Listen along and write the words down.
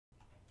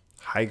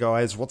Hey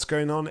guys, what's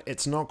going on?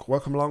 It's Nock.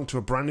 Welcome along to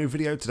a brand new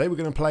video. Today we're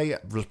going to play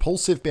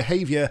Repulsive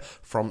Behaviour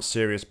from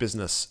Serious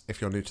Business. If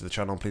you're new to the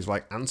channel, please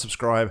like and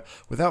subscribe.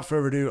 Without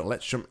further ado,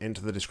 let's jump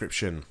into the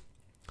description.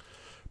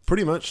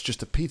 Pretty much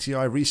just a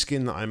PTI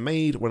reskin that I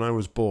made when I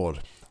was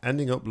bored,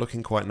 ending up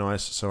looking quite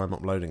nice, so I'm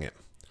uploading it.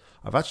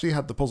 I've actually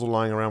had the puzzle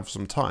lying around for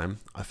some time.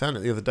 I found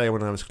it the other day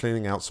when I was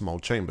cleaning out some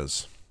old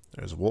chambers.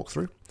 There's a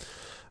walkthrough.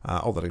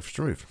 Oh, that is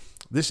removed.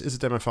 This is a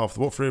demo file for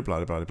the walkthrough,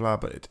 blah, blah, blah, blah,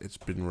 but it's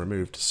been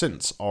removed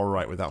since.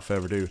 Alright, without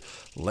further ado,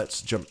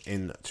 let's jump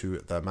into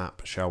the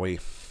map, shall we?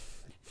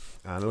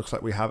 And it looks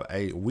like we have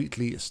a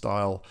Wheatley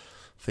style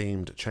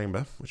themed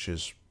chamber, which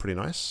is pretty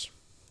nice.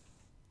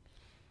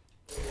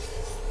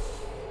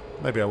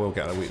 Maybe I will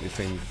get a Wheatley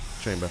themed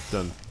chamber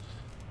done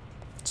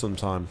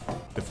sometime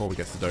before we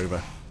get to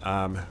Dover.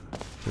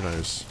 Who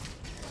knows?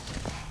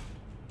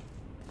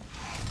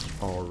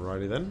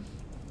 Alrighty then.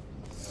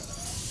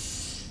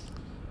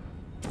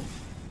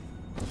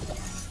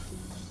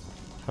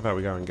 How about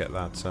we go and get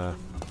that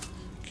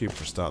cube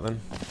for a start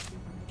then?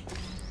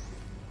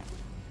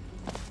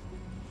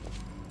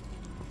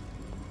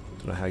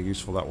 Don't know how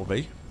useful that will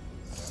be.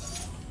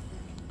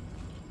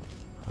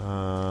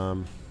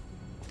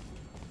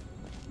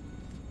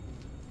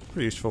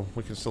 Pretty useful.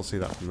 We can still see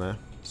that from there.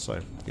 So,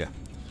 yeah.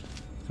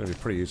 It's going to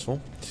be pretty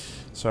useful.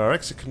 So our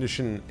exit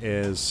condition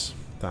is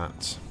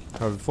that.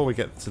 However, before we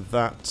get to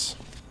that,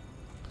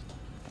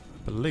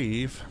 I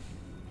believe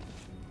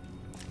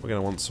we're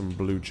going to want some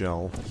blue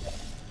gel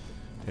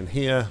in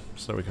here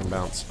so we can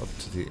bounce up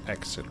to the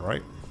exit,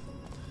 right?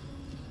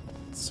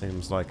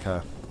 Seems like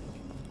a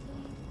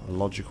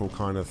logical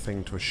kind of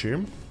thing to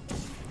assume.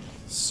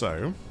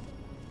 So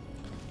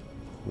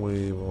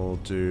we will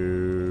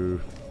do...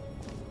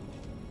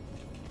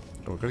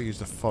 Oh, we've got to use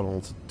the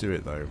funnel to do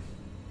it though.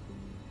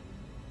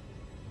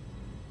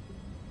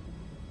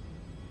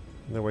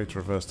 No way to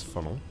reverse the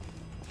funnel.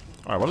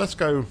 Alright, well let's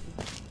go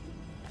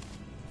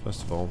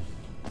first of all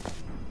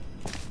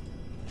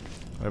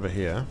over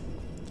here.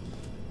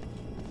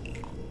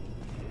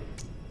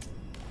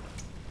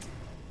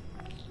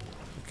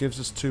 It gives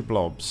us two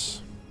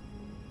blobs.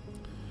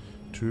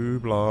 Two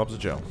blobs of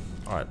gel.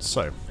 Alright,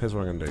 so here's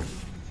what I'm going to do.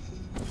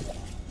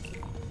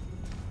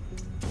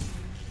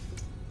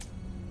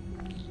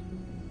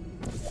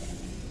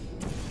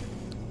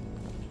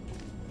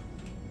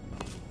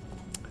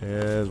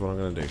 Here's what I'm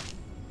going to do.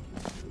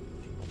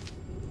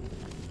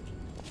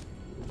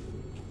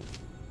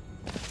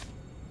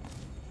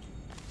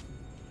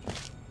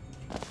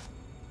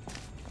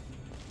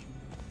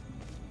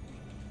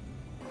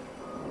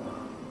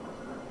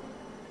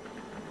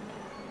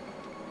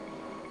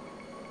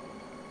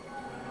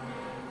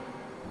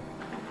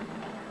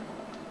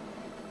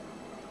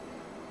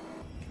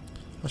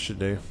 That should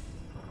do.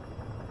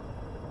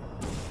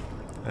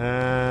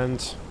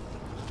 And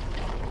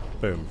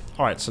boom.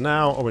 Alright, so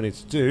now all we need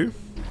to do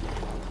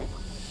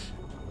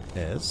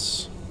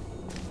is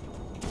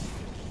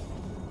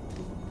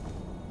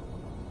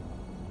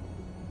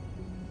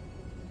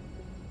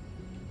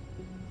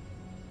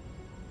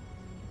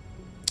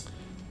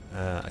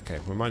okay,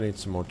 we might need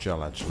some more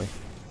gel actually.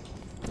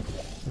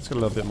 Let's get a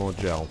little bit more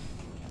gel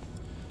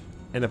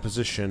in a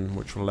position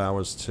which will allow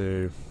us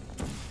to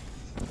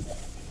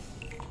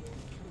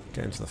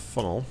get into the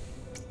funnel.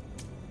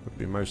 Would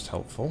be most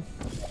helpful.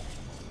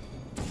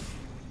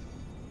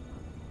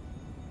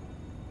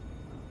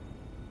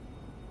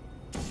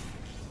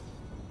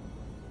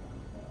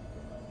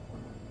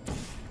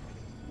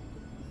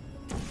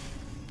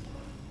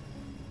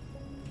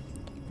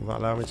 Will that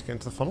allow me to get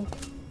into the funnel?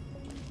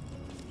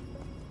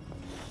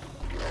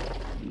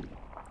 It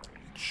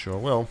sure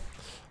will.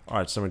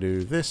 Alright, so we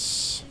do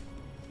this.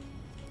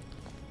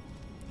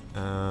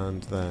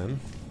 And then...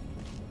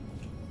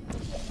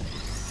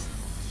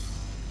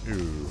 Ooh,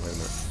 wait a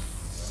minute.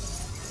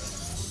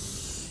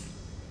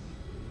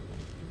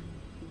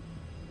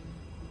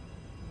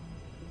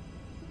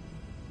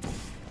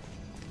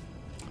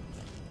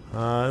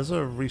 There's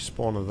a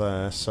respawner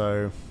there,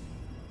 so...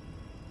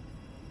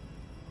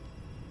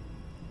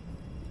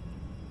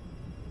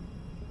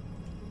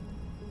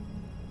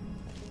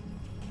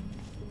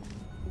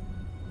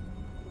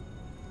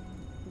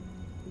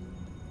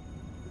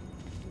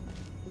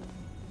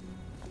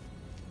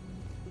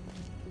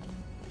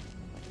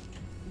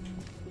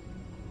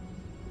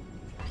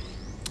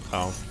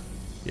 Oh,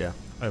 yeah,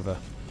 over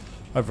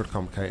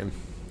complicating.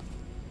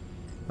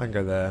 I can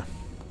go there.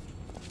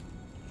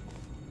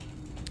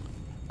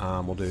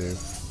 We'll do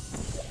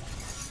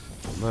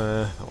one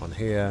there, that one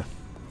here.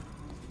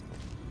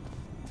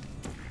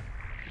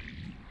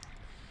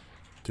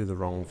 Do the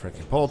wrong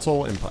freaking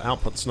portal. Input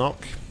output snock.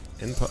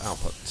 Input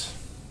output.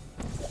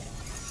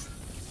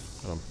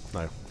 Hold on,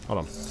 no, hold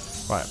on.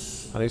 Right,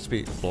 that needs to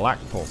be black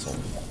portal.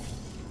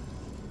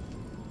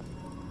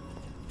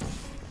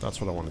 That's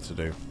what I wanted to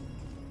do.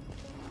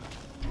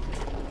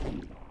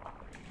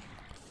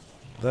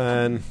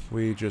 Then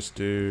we just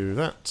do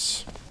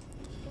that.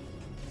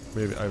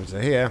 Move it over to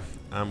here,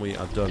 and we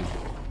are done.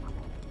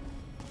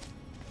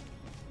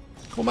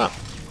 Cool map.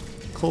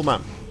 Cool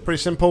map. Pretty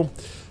simple.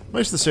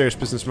 Most of the serious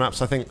business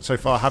maps, I think, so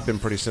far have been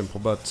pretty simple,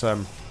 but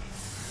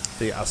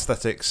the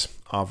aesthetics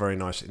are very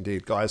nice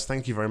indeed. Guys,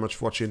 thank you very much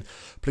for watching.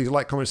 Please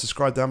like, comment,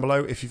 subscribe down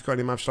below. If you've got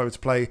any maps you'd like to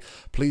play,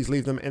 please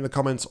leave them in the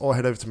comments or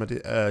head over to my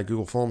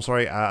Google form.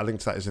 Sorry, a link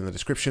to that is in the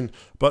description.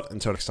 But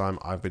until next time,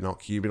 I've been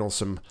Nock, you've been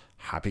awesome.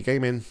 Happy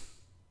gaming.